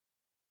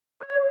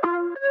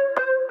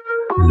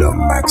Lo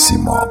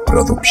Máximo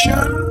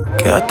Production.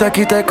 Quédate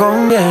aquí, te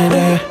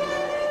conviene.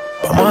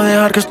 Vamos a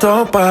dejar que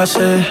esto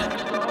pase.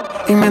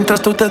 Y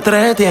mientras tú te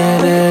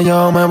entretienes,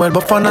 yo me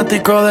vuelvo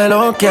fanático de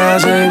lo que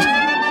haces.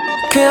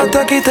 Quédate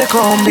aquí, te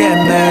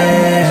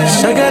conviene.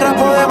 Si hay guerra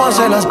podemos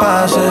hacer las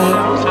paces.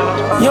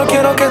 Yo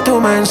quiero que tú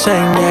me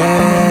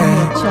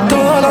enseñes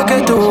todo lo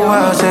que tú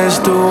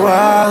haces, tú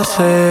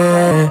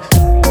haces.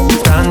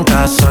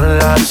 Tantas son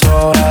las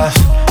horas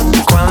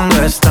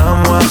cuando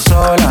estamos a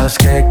solas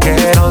que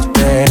quiero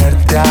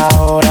tenerte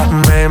ahora.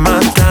 Me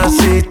matas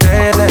si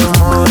te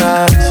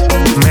demoras.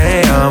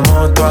 Me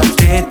amo tu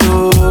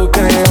actitud,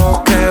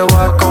 creo que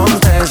voy a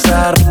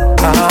contestar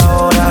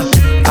ahora,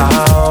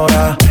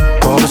 ahora,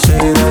 por si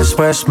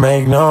después me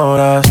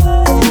ignoras.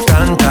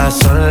 Tantas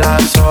son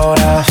las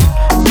horas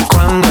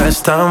cuando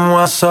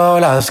estamos a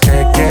solas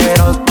que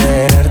quiero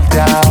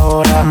tenerte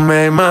ahora.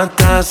 Me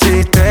matas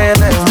si te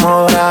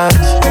demoras.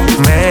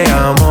 Me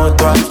amo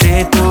tu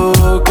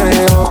actitud,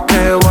 creo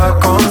que voy a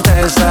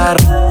contestar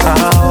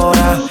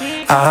ahora,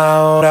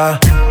 ahora,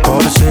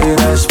 por si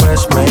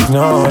después me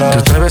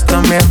ignoras. Tú te ves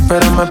tan bien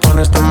pero me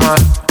pones tan mal.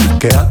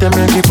 Quédate a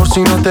mi aquí por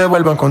si no te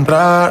vuelvo a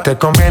encontrar. Te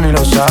conviene y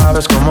lo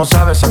sabes, cómo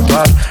sabes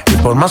actuar. Y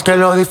por más que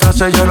lo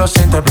disfraces yo lo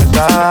sé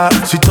interpretar.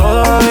 Si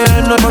todo va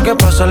bien no es porque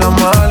pasa lo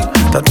mal.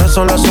 Tantas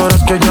son las horas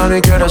que ya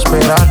ni quiero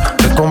esperar.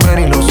 Te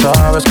conviene y lo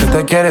sabes que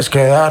te quieres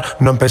quedar.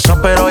 No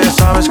empezó pero ya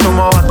sabes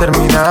cómo va a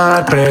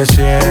terminar.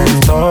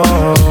 Presiento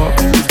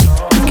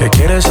que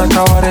quieres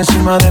acabar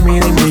encima de mí,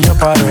 dime y yo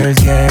paro el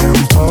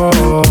tiempo.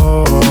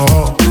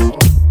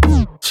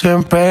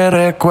 Siempre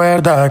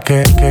recuerda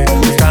que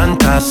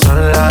tantas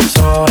son las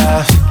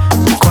horas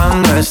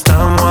cuando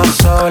estamos a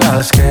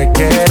solas que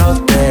quiero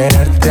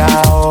tenerte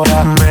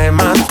ahora. Me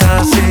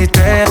matas si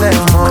te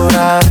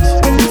demoras.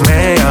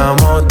 Me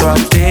amo tu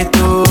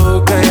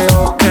actitud,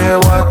 creo que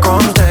voy a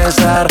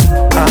contestar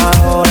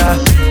ahora,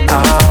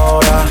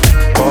 ahora,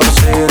 por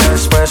si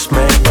después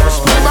me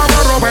vamos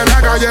a romper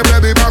la calle,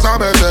 baby,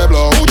 pásame ese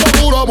blow. Mucho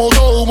puro,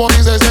 mucho humo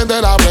y se siente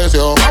la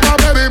presión. Vamos,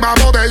 baby,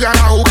 más botella,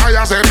 la juca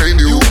ya se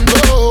prendió. Un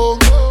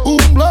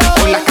blow.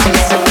 Por la calle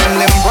se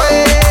prende en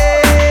fuego.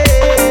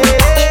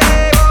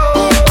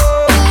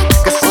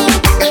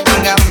 Que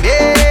tengan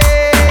miedo.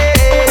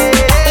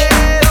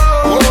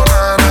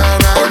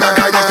 Por la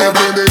calle se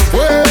prende en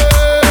fuego.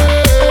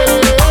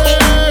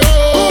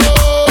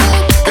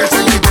 Que se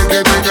quiten, que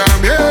tengan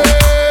miedo.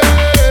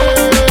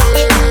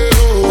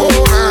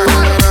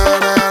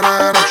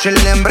 Se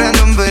le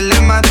emprende un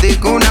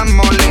filmático, una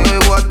mole.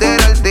 Y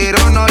water al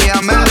tiro, no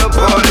llamen los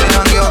poli.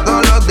 Yo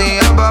todos los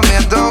días pa' mí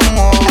esto es un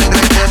hobby.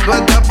 Entre tú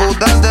esta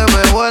puta te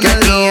veo en el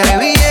lobo.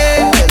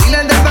 Bien, dile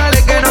al de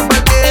vale que no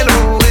parque los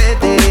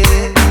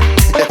juguetes.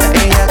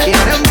 Ella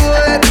quiere un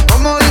juguete,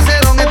 como dice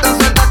Don, está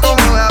suelta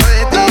como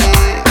gavete.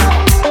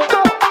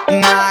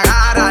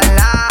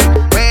 Agárrala,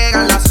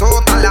 pégala,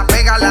 sótala,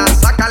 pégala,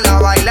 sácala a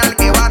bailar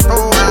que va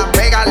toda.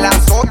 Pégala,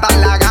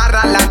 sótala,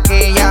 agárrala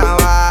que ella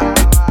va.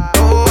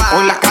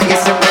 Hoy la calle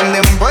se prende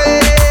en fuego.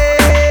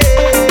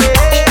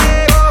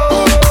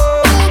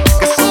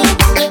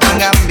 Que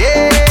tengan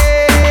miedo.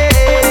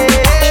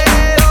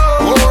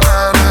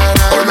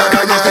 Por la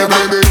calle se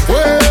prende en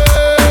fuego.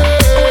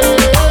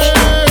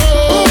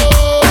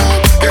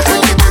 Que se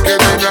quiten, que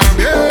tengan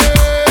miedo.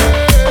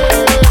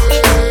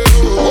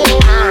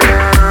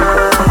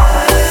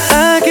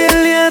 Aquel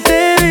día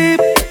te vi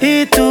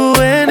y tu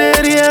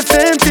energía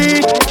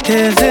sentí.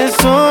 Desde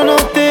eso no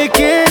te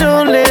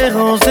quiero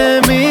lejos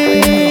de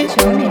mí.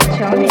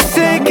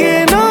 Sé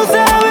que no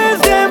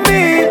sabes de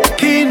mí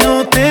y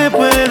no te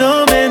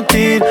puedo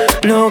mentir.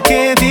 Lo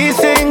que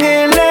dicen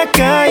en la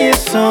calle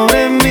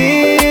sobre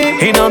mí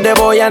y no te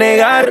voy a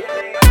negar.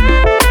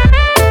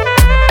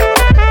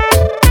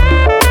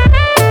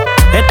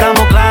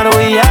 Estamos claros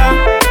y ya.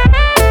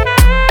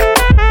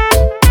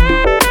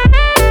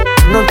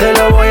 No te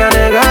lo voy a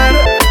negar.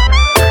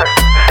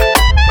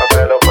 No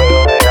te lo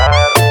puedo negar.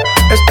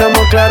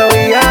 Estamos claros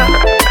y ya.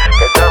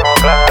 Estamos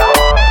claros.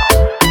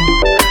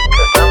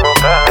 Estamos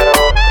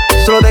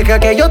claros. Solo deja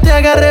que yo te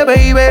agarre,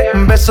 baby.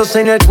 Besos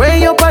en el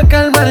cuello pa'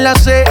 calmar la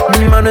sed.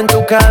 Mi mano en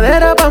tu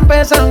cadera pa'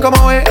 empezar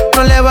como es.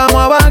 No le vamos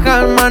a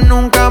bajar más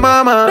nunca,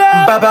 mamá.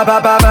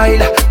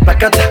 Baila,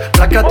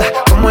 placata,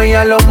 como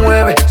ella lo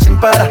mueve. Sin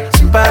parar,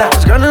 sin parar.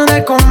 Las ganas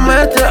de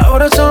comerte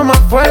ahora son más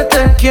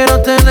fuertes.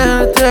 Quiero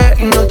tenerte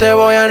y no te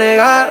voy a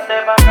negar.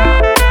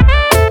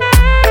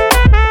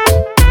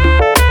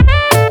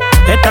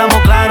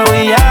 Estamos claros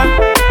y ya.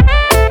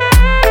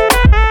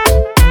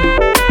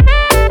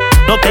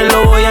 No te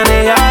lo voy a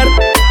negar.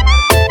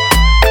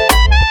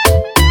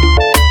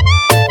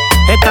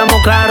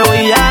 Estamos claros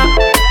y ya.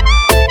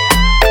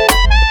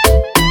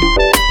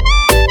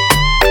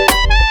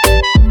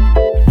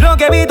 Lo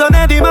que he visto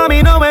de ti,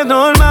 mami, no es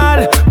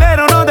normal.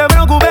 Pero no te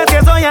preocupes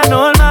que soy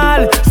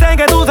anormal. Sé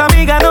que tus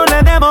amigas no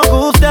les debemos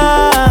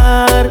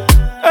gustar.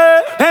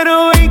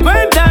 Pero ven,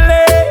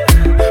 cuéntale,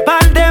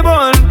 parte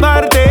por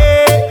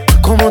parte,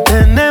 cómo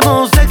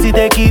tenemos sexo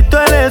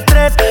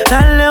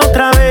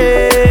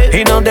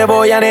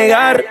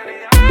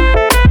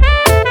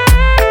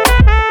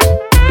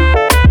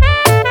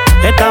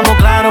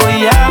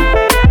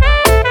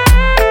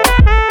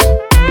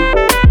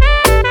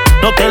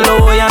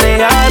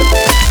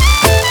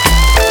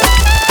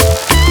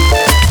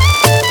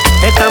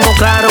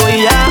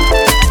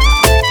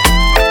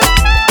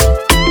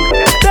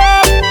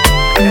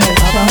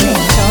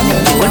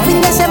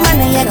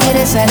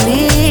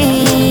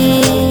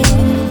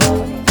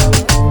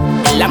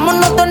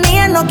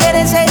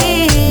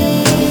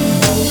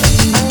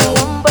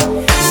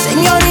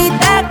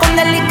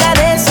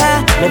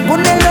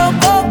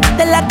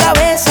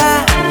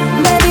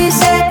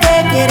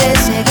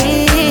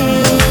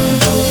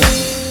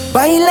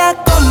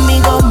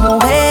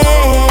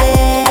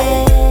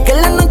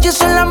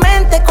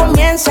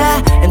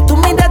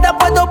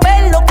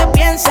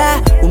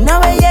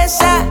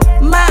belleza.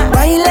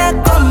 Baila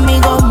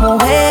conmigo,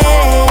 mujer.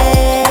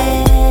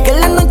 Que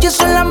la noche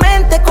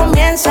solamente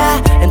comienza.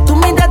 En tu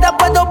mirada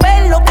puedo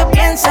ver lo que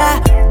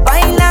piensas.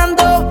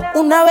 Bailando,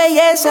 una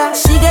belleza.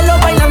 Síguelo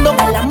bailando,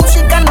 que la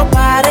música no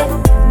pare.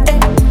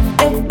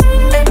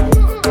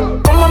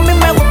 Como a mí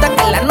me gusta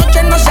que la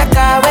noche no se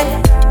acabe.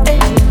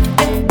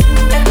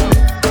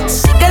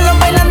 Síguelo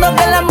bailando,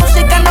 que la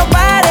música no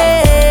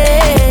pare.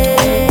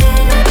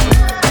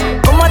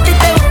 Como a ti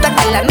te gusta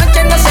que la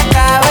noche no se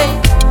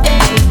acabe.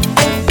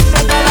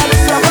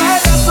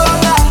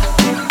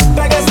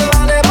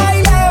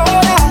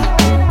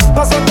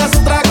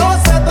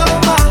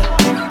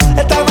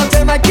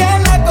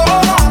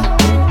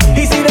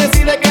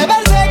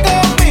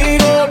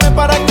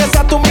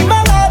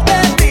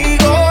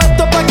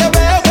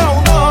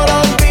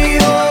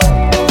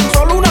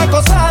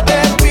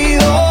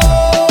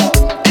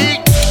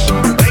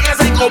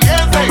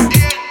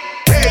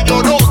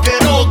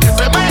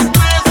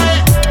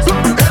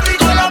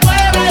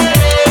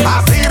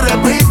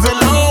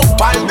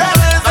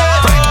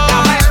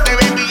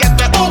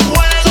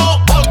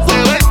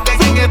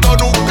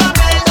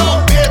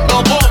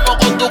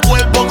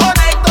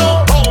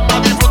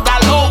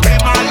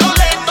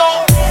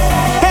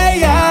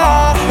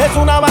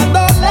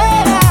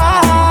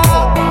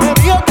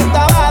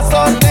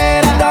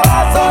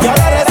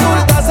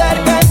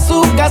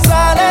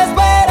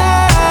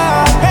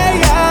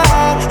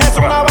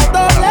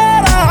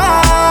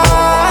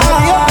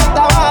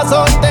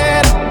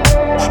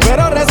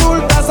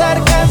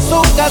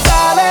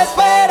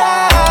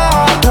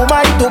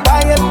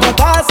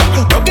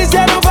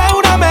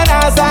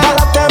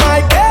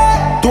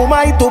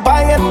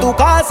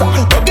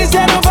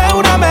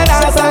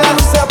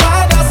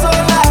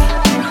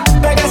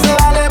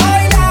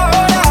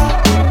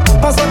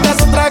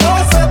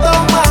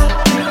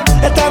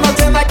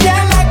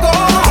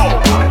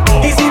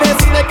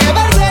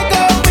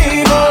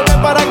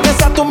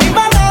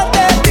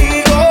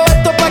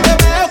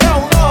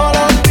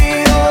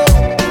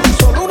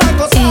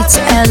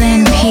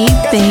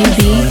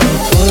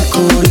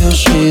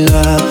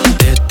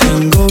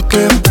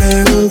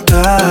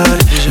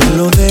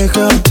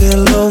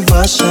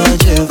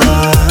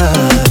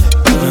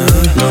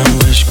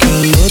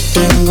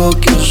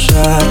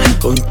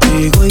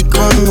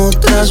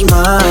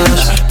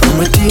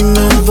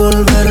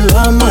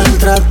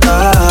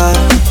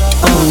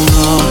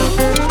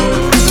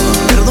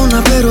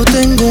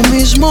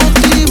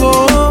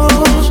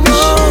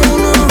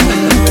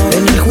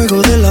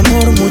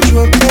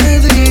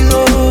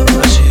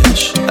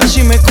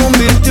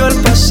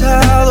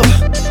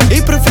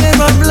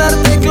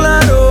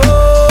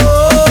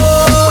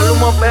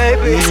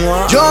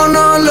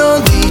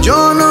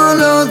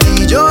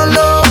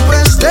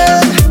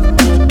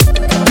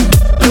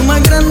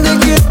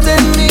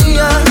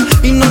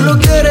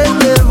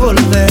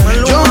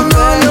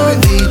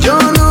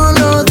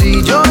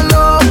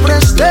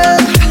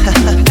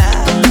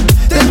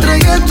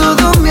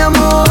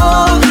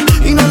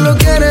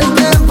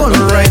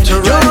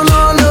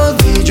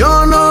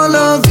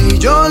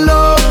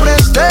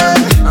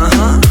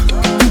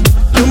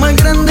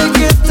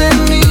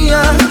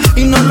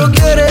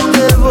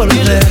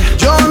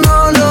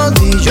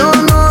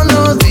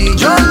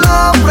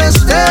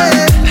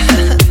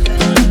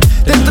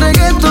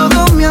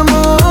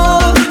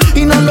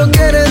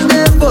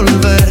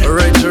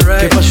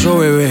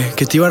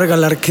 ¿Te iba a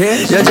regalar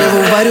qué? Ya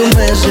llevo varios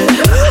meses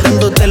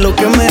dándote lo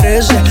que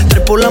mereces.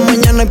 3 por la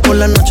mañana y por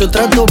la noche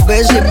otras 2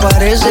 veces.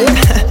 Parece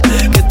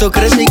que esto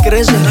crece y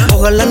crece.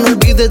 Ojalá no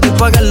olvides de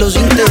pagar los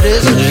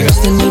intereses.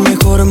 Llegaste en el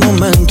mejor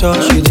momento.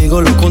 Si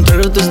digo lo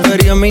contrario te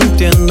estaría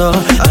mintiendo.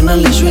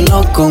 Analizo y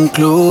lo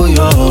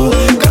concluyo.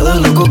 Cada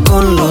loco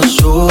con lo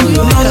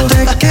suyo. No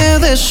te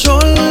quedes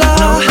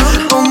sola.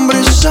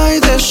 Hombres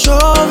hay de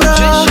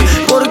sobra.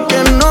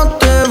 Porque no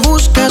te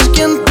buscas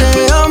quien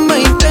te ama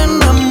y te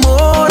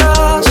enamora.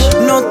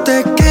 No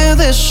te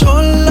quedes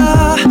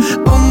sola,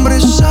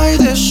 hombres hay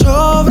de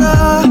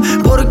sobra.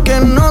 Porque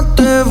no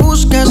te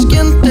buscas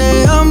quien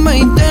te ama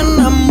y te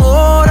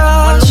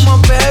enamora.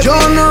 Yo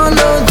no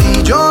lo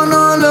di, yo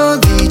no lo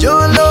di,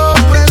 yo lo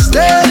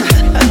presté.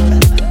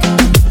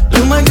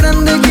 Lo más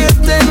grande que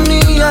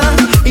tenía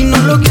y no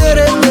lo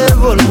quieres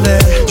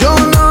devolver. Yo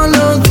no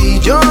lo di,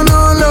 yo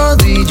no lo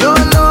di, yo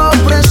lo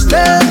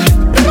presté.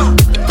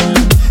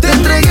 Te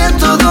entregué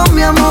todo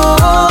mi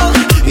amor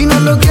y no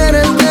lo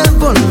quieres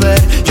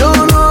devolver. Yo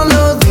no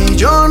lo di,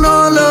 yo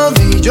no lo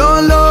di,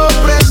 yo lo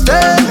presté.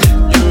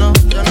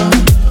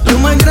 Lo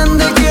más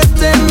grande que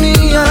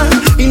tenía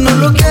y no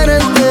lo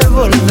quieres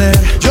devolver.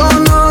 Yo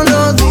no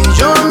lo di,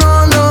 yo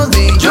no lo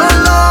di, yo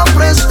lo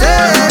presté.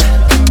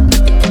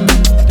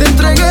 Te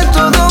entregué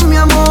todo mi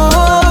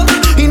amor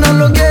y no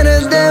lo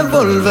quieres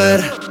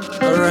devolver.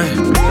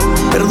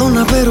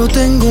 Perdona, pero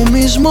tengo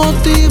mis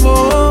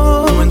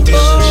motivos.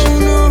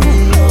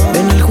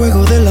 En el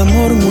juego del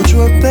amor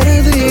mucho he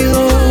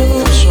perdido.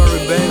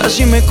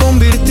 Así me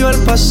convirtió el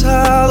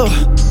pasado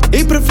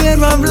y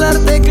prefiero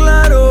hablarte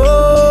claro.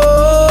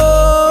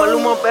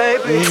 Maluma,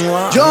 baby.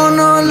 Yo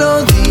no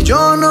lo di,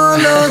 yo no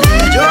lo di.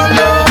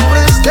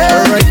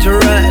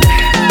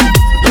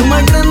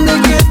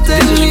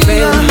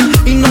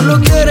 lo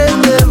quieres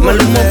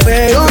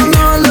devolver. Yo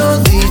no lo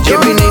di, yo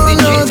no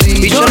lo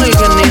di, yo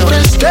no lo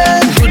presté.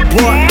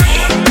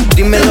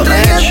 Dímelo,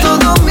 Edge.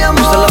 Todo mi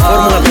amor. Esta es la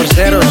fórmula,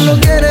 parceros. Si no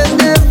lo quieres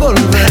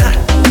devolver.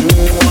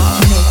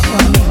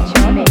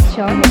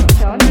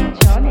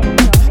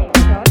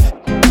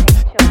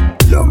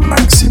 Lo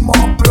Máximo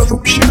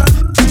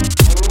Production.